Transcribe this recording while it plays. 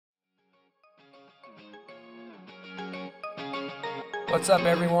What's up,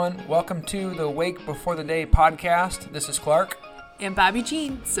 everyone? Welcome to the Wake Before the Day podcast. This is Clark. And Bobby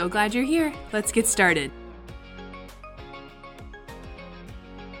Jean. So glad you're here. Let's get started.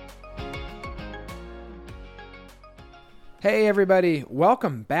 Hey, everybody.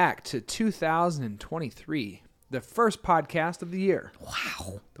 Welcome back to 2023, the first podcast of the year.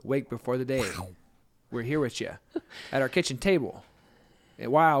 Wow. The Wake Before the Day. Wow. We're here with you at our kitchen table.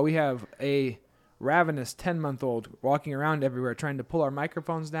 Wow, we have a ravenous 10-month-old walking around everywhere trying to pull our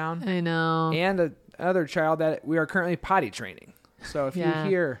microphones down. I know. And another child that we are currently potty training. So if you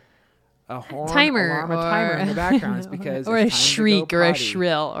hear a horn, timer in the background, it's because or it's a time shriek to go or a potty.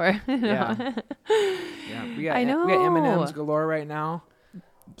 shrill or Yeah. We got M&Ms galore right now.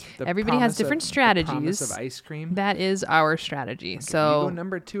 Everybody has different strategies. The promise of ice cream. That is our strategy. Okay, so you go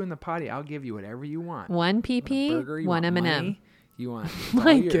number 2 in the potty. I'll give you whatever you want. One PP, one M&M. Money, you want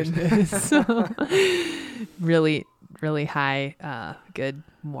My goodness. Really, really high, good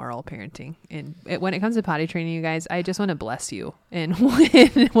moral parenting. And when it comes to potty training, you guys, I just want to bless you in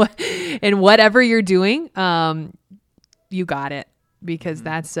whatever you're doing. You got it, because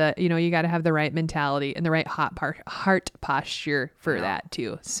that's you got to have the right mentality and the right heart posture for that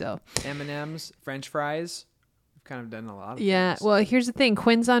too. So M&Ms, French fries. Kind of done a lot of things. Well, here's the thing.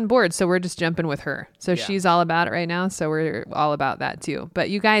 Quinn's on board, so we're just jumping with her. So she's all about it right now, so we're all about that too.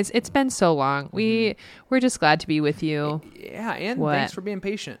 But you guys, it's been so long. We're just glad to be with you. Yeah, and thanks for being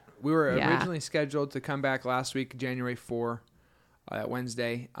patient. We were originally scheduled to come back last week, January 4,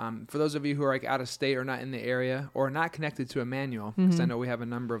 Wednesday. For those of you who are out of state or not in the area or not connected to Emmanuel, because I know we have a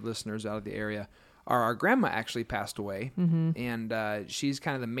number of listeners out of the area, our grandma actually passed away, and she's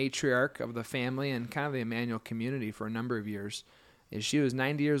kind of the matriarch of the family and kind of the Emmanuel community for a number of years. And she was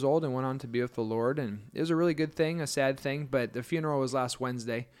 90 years old and went on to be with the Lord, and it was a really good thing, a sad thing, but the funeral was last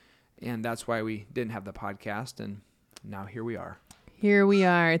Wednesday, and that's why we didn't have the podcast, and now here we are. Here we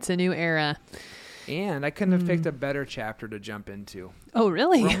are. It's a new era. And I couldn't have picked a better chapter to jump into. Oh,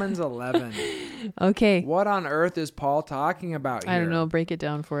 really? Romans 11. Okay. What on earth is Paul talking about here? I don't know. Break it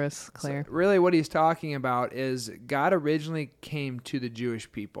down for us, Claire. So really what he's talking about is God originally came to the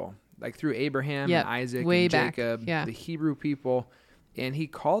Jewish people, like through Abraham and Isaac and Jacob, the Hebrew people, and he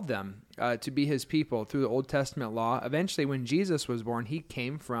called them to be his people through the Old Testament law. Eventually, when Jesus was born, he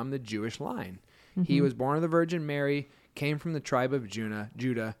came from the Jewish line. He was born of the Virgin Mary, came from the tribe of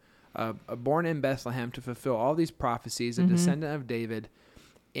Judah, born in Bethlehem to fulfill all these prophecies, a descendant of David.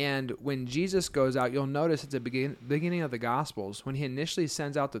 And when Jesus goes out, you'll notice at the beginning of the Gospels, when he initially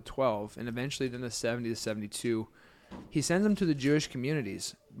sends out the 12 and eventually then the 70 to 72, he sends them to the Jewish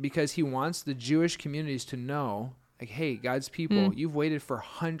communities because he wants the Jewish communities to know, like, hey, God's people, you've waited for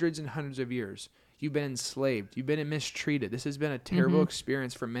hundreds and hundreds of years. You've been enslaved. You've been mistreated. This has been a terrible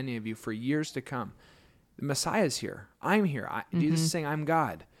experience for many of you for years to come. The Messiah's here. I'm here. Jesus is saying, I'm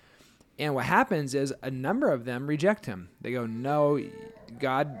God. And what happens is a number of them reject him. They go, no,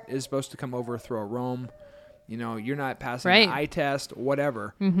 God is supposed to come overthrow Rome. You're not passing the eye test,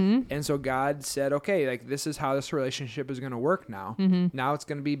 whatever. And so God said, okay, like this is how this relationship is going to work now. Now it's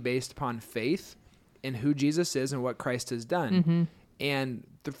going to be based upon faith in who Jesus is and what Christ has done. And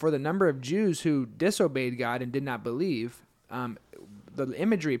for the number of Jews who disobeyed God and did not believe, the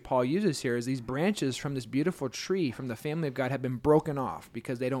imagery Paul uses here is these branches from this beautiful tree from the family of God have been broken off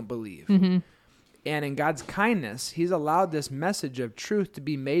because they don't believe. And in God's kindness, he's allowed this message of truth to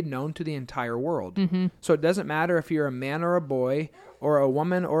be made known to the entire world. So it doesn't matter if you're a man or a boy or a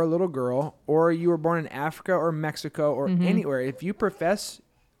woman or a little girl, or you were born in Africa or Mexico or anywhere. If you profess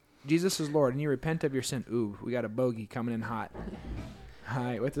Jesus is Lord and you repent of your sin, we got a bogey coming in hot.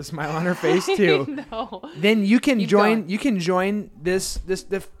 Hi, with a smile on her face too. Then you can join. You can join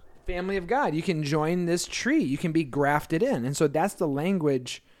the family of God. You can join this tree. You can be grafted in, and so that's the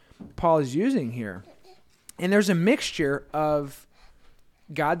language Paul is using here. And there's a mixture of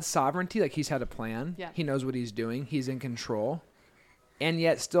God's sovereignty, like he's had a plan. Yeah. He knows what he's doing. He's in control, and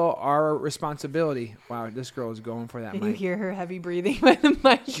yet still our responsibility. Wow, this girl is going for that mic. You hear her heavy breathing by the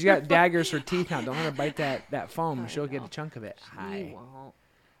mic. She's got daggers for teeth now. Don't let her bite that foam. She'll get a chunk of it. Hi.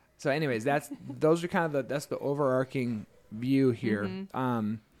 So anyways, that's the overarching view here. And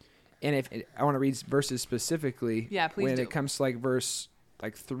I want to read verses specifically. Yeah, please when do. It comes to verse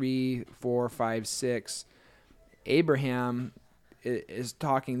 3, 4, 5, 6, Abraham is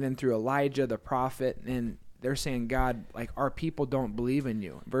talking then through Elijah the prophet, and they're saying, God, our people don't believe in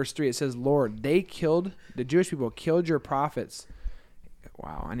you. Verse 3, it says, Lord, the Jewish people killed your prophets.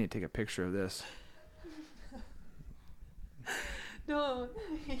 Wow, I need to take a picture of this. No,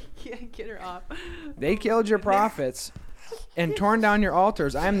 get her off. They killed your prophets and torn down your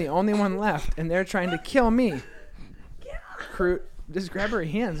altars. I am the only one left, and they're trying to kill me. Just grab her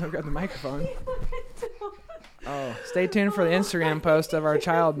hands. Don't grab the microphone. Oh, stay tuned for the Instagram post of our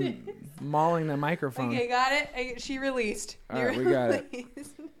child mauling the microphone. Okay, got it. She released. All right, we got it.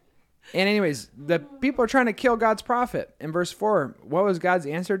 And anyways, the people are trying to kill God's prophet. In verse 4, what was God's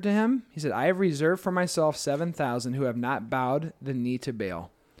answer to him? He said, I have reserved for myself 7,000 who have not bowed the knee to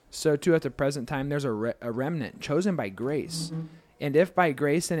Baal. So too at the present time there's a remnant chosen by grace. Mm-hmm. And if by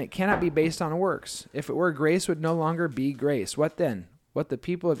grace, then it cannot be based on works. If it were grace, would no longer be grace. What then? What the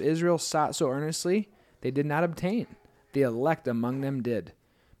people of Israel sought so earnestly, they did not obtain. The elect among them did.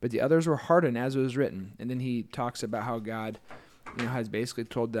 But the others were hardened, as it was written. And then he talks about how God has basically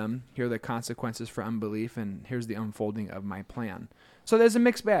told them, here are the consequences for unbelief, and here's the unfolding of my plan. So there's a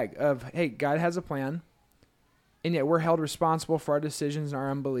mixed bag of, hey, God has a plan, and yet we're held responsible for our decisions and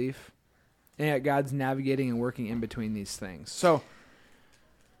our unbelief, and yet God's navigating and working in between these things. So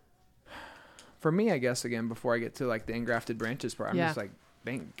for me, I guess, again, before I get to like the engrafted branches part, I'm just like,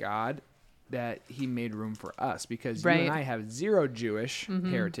 thank God that he made room for us, because you and I have zero Jewish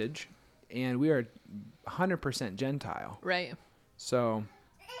heritage, and we are 100% Gentile. Right. So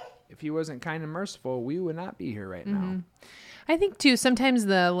if he wasn't kind and merciful, we would not be here right now. I think, too, sometimes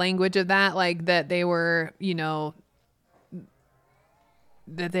the language of that, like that they were,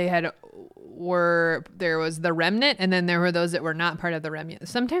 that they there was the remnant, and then there were those that were not part of the remnant.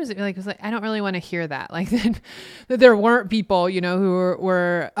 Sometimes it was like, I don't really want to hear that. Like that there weren't people, who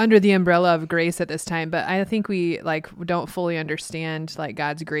were under the umbrella of grace at this time. But I think we don't fully understand like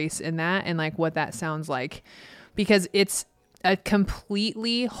God's grace in that and like what that sounds like, because it's a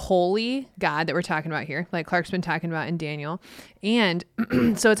completely holy God that we're talking about here, like Clark's been talking about in Daniel. And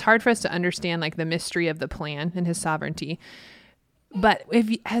so it's hard for us to understand like the mystery of the plan and his sovereignty. But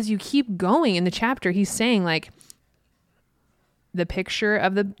as you keep going in the chapter, he's saying like the picture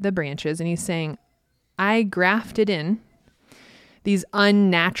of the branches, and he's saying, I grafted in these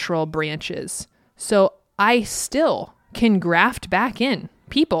unnatural branches, so I still can graft back in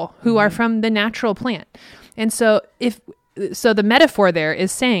people who are from the natural plant. And so the metaphor there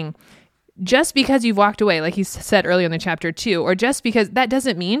is saying, just because you've walked away, like he said earlier in the chapter 2, or just because, that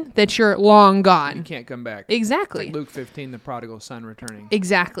doesn't mean that you're long gone. You can't come back. Exactly. It's like Luke 15, the prodigal son returning.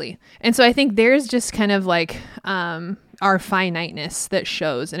 Exactly. And so I think there's just kind of like our finiteness that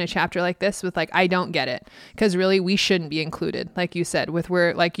shows in a chapter like this with like, I don't get it. Because really we shouldn't be included, like you said, with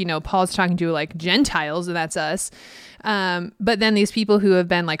where like, Paul's talking to like Gentiles, and that's us. But then these people who have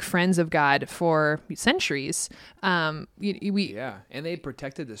been like friends of God for centuries, and they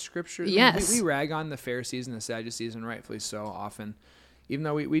protected the scriptures. Yes. We rag on the Pharisees and the Sadducees, and rightfully so often, even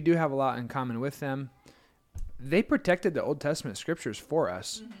though we do have a lot in common with them. They protected the Old Testament scriptures for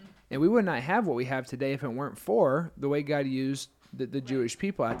us, and we would not have what we have today if it weren't for the way God used the Jewish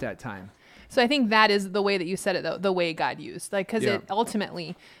people at that time. So I think that is the way that you said it, though, the way God used, like, because it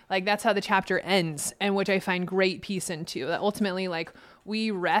ultimately, like, that's how the chapter ends, and which I find great peace into. That ultimately, like,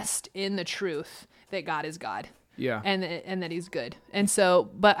 we rest in the truth that God is God. Yeah. And that he's good. And so,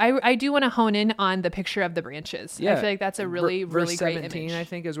 but I do want to hone in on the picture of the branches. Yeah. I feel like that's a really, really great image. Verse 17, I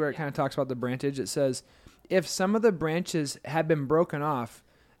think, is where it kind of talks about the branches. It says, if some of the branches had been broken off,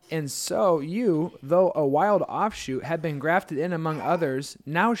 and so you, though a wild offshoot, had been grafted in among others,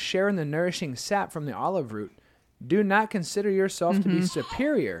 now share in the nourishing sap from the olive root. Do not consider yourself to be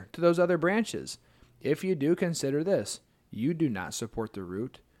superior to those other branches. If you do, consider this. You do not support the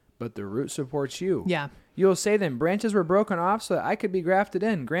root, but the root supports you. Yeah. You will say then, branches were broken off so that I could be grafted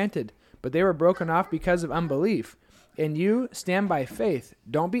in, granted, but they were broken off because of unbelief. And you stand by faith.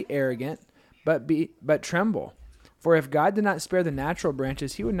 Don't be arrogant, but tremble. For if God did not spare the natural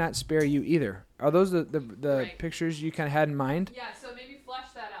branches, he would not spare you either. Are those the pictures you kind of had in mind? Yeah, so maybe flesh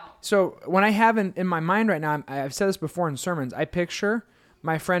that out. So when I have in my mind right now, I've said this before in sermons, I picture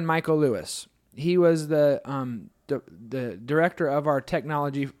my friend Michael Lewis. He was the director of our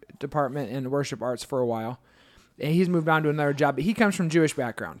technology department in worship arts for a while. And he's moved on to another job, but he comes from Jewish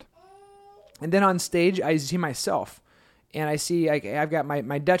background. And then on stage, I see myself. And I see, I've got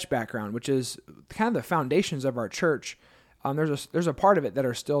my Dutch background, which is kind of the foundations of our church. There's a part of it that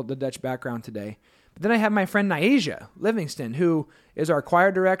are still the Dutch background today. But then I have my friend Nyasia Livingston, who is our choir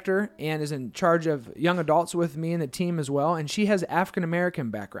director and is in charge of young adults with me and the team as well. And she has African-American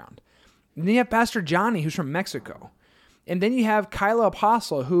background. And then you have Pastor Johnny, who's from Mexico. And then you have Kyla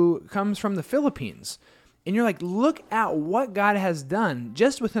Apostle, who comes from the Philippines. And you're like, look at what God has done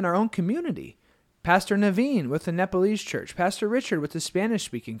just within our own community. Pastor Naveen with the Nepalese church, Pastor Richard with the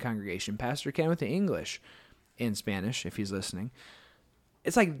Spanish-speaking congregation, Pastor Ken with the English in Spanish, if he's listening.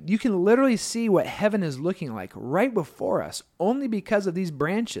 It's like you can literally see what heaven is looking like right before us, only because of these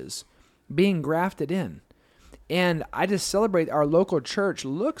branches being grafted in. And I just celebrate our local church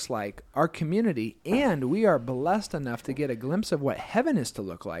looks like, our community, and we are blessed enough to get a glimpse of what heaven is to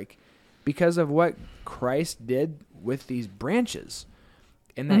look like because of what Christ did with these branches,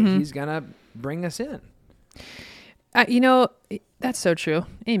 and that he's going to bring us in. That's so true.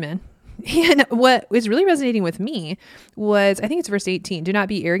 Amen. And what was really resonating with me was, I think it's verse 18, do not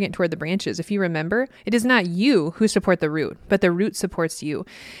be arrogant toward the branches. If you remember, it is not you who support the root, but the root supports you.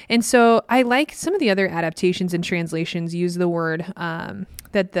 And so I like some of the other adaptations and translations use the word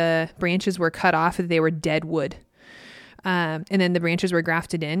that the branches were cut off, that they were dead wood. And then the branches were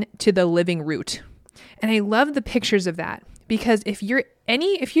grafted in to the living root. And I love the pictures of that. Because if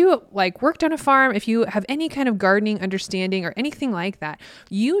you like worked on a farm, if you have any kind of gardening understanding or anything like that,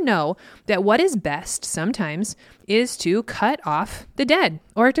 you know that what is best sometimes is to cut off the dead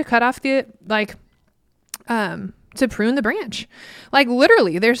or to cut off the, to prune the branch. Like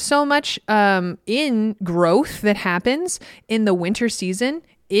literally, there's so much in growth that happens in the winter season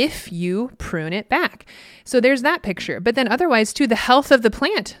if you prune it back. So there's that picture. But then otherwise too, the health of the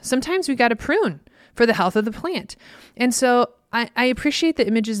plant. Sometimes we got to prune for the health of the plant. And so I appreciate the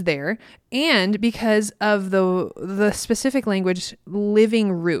images there. And because of the specific language,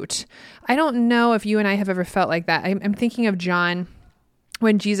 living root, I don't know if you and I have ever felt like that. I'm thinking of John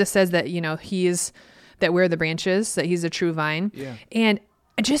when Jesus says that, that we're the branches, that he's a true vine. Yeah. And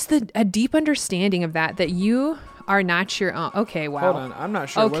just a deep understanding of that you are not your own. Okay, wow. Hold on. I'm not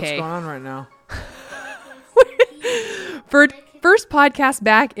sure what's going on right now. First podcast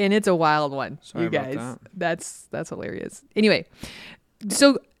back, and it's a wild one. Sorry, you guys. About that. That's hilarious. Anyway,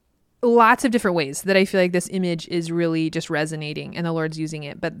 so lots of different ways that I feel like this image is really just resonating and the Lord's using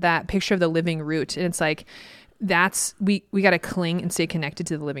it. But that picture of the living root, and it's like, we got to cling and stay connected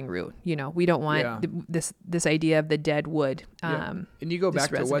to the living root. We don't want this idea of the dead wood. And you go back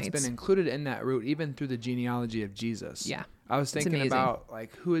to what's been included in that root, even through the genealogy of Jesus. Yeah. I was thinking about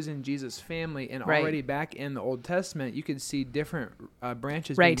who is in Jesus' family, and already back in the Old Testament, you could see different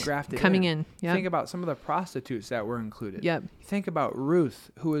branches being grafted coming in. Yep. Think about some of the prostitutes that were included. Yep. Think about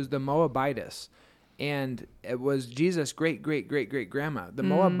Ruth, who was the Moabitess, and it was Jesus' great-great-great-great-grandma. The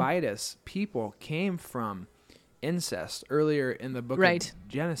Moabitess people came from incest earlier in the book of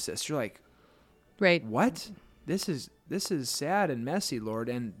Genesis. You're like, what? This is sad and messy, Lord,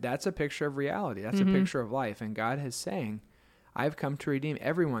 and that's a picture of reality. That's a picture of life, and God is saying, I've come to redeem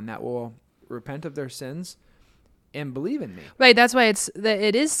everyone that will repent of their sins and believe in me. Right. That's why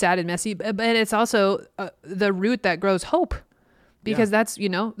it is sad and messy, but it's also the root that grows hope, because that's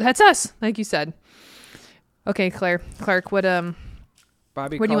us, like you said. Okay, Clark, what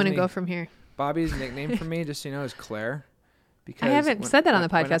Bobby, where do you want to go from here? Bobby's nickname for me, just is Claire. Because I haven't said that on the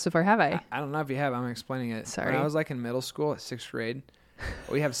podcast before, have I? I don't know if you have. I'm explaining it. Sorry. When I was in middle school at 6th grade,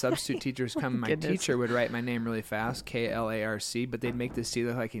 we have substitute teachers come. My teacher would write my name really fast, Klarc, but they'd make the C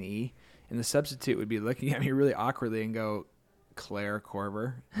look like an E. And the substitute would be looking at me really awkwardly and go, Claire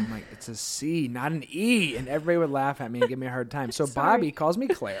Corver. I'm like, it's a C, not an E. And everybody would laugh at me and give me a hard time. So Bobby calls me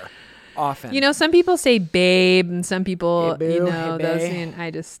Claire often. Some people say babe, and some people, hey boo,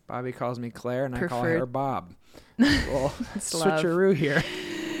 hey those. Bobby calls me Claire, and I call her Bob. Well, switcheroo here.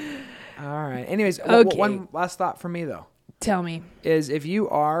 All right. Anyways, one last thought for me, though. Tell me. Is if you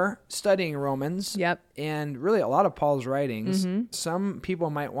are studying Romans, and really a lot of Paul's writings, some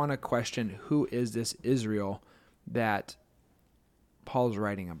people might want to question, who is this Israel that Paul's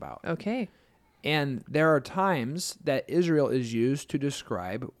writing about? Okay. And there are times that Israel is used to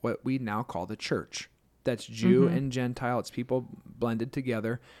describe what we now call the church. That's Jew and Gentile. It's people blended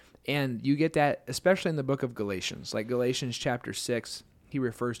together. And you get that, especially in the book of Galatians. Like Galatians chapter 6, he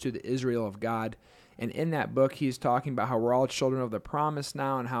refers to the Israel of God. And in that book, he's talking about how we're all children of the promise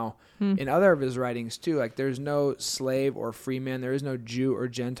now, and how in other of his writings too, there's no slave or free man. There is no Jew or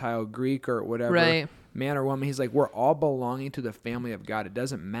Gentile, Greek or whatever, man or woman. He's like, we're all belonging to the family of God. It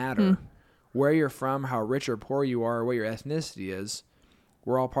doesn't matter where you're from, how rich or poor you are, or what your ethnicity is.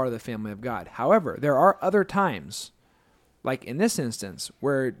 We're all part of the family of God. However, there are other times, like in this instance,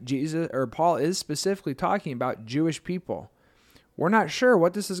 where Jesus or Paul is specifically talking about Jewish people. We're not sure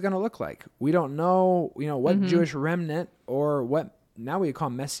what this is going to look like. We don't know, what Jewish remnant or what now we call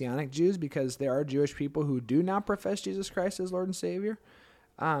Messianic Jews, because there are Jewish people who do now profess Jesus Christ as Lord and Savior.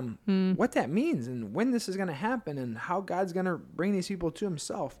 What that means and when this is going to happen and how God's going to bring these people to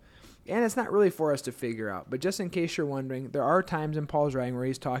himself. And it's not really for us to figure out. But just in case you're wondering, there are times in Paul's writing where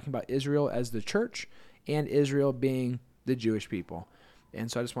he's talking about Israel as the church and Israel being the Jewish people. And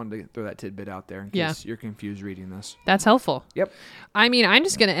so I just wanted to throw that tidbit out there in case you're confused reading this. That's helpful. Yep. I mean, I'm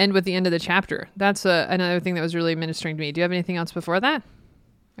just going to end with the end of the chapter. That's another thing that was really ministering to me. Do you have anything else before that?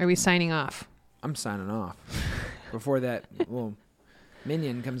 Are we signing off? I'm signing off. before that little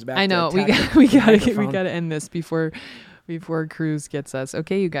minion comes back. I know we gotta end this before Cruz gets us.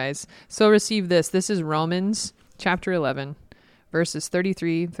 Okay, you guys. So receive this. This is Romans chapter 11, verses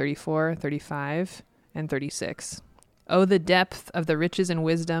 33, 34, 35, and 36. Oh, the depth of the riches and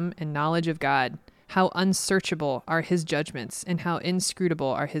wisdom and knowledge of God! How unsearchable are his judgments, and how inscrutable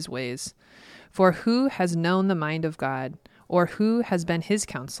are his ways. For who has known the mind of God, or who has been his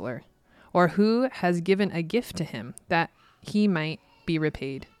counselor, or who has given a gift to him that he might be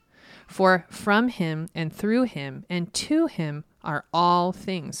repaid? For from him and through him and to him are all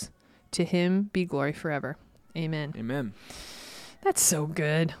things. To him be glory forever. Amen. Amen. That's so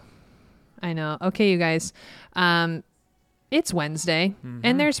good. I know. Okay, you guys. It's Wednesday,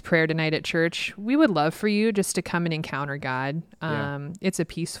 and there's prayer tonight at church. We would love for you just to come and encounter God. It's a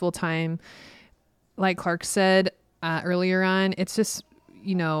peaceful time. Like Clark said earlier on, it's just,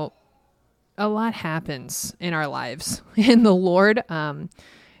 a lot happens in our lives. And the Lord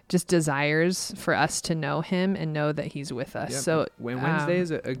just desires for us to know him and know that he's with us. Yep. So Wednesday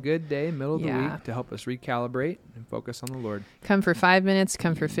is a good day, middle of the week, to help us recalibrate and focus on the Lord. Come for 5 minutes,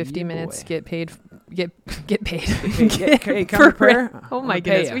 come for 50 minutes, get paid. Hey, come to prayer. Oh my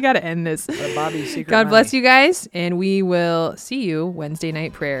goodness, we got to end this. Bobby's secret God money. bless you guys, and we will see you Wednesday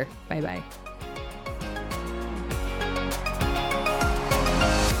night prayer. Bye-bye.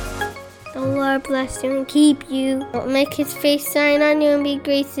 The Lord bless you and keep you. Don't make his face shine on you and be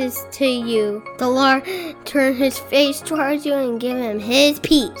gracious to you. The Lord turn his face towards you and give him his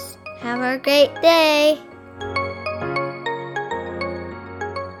peace. Have a great day.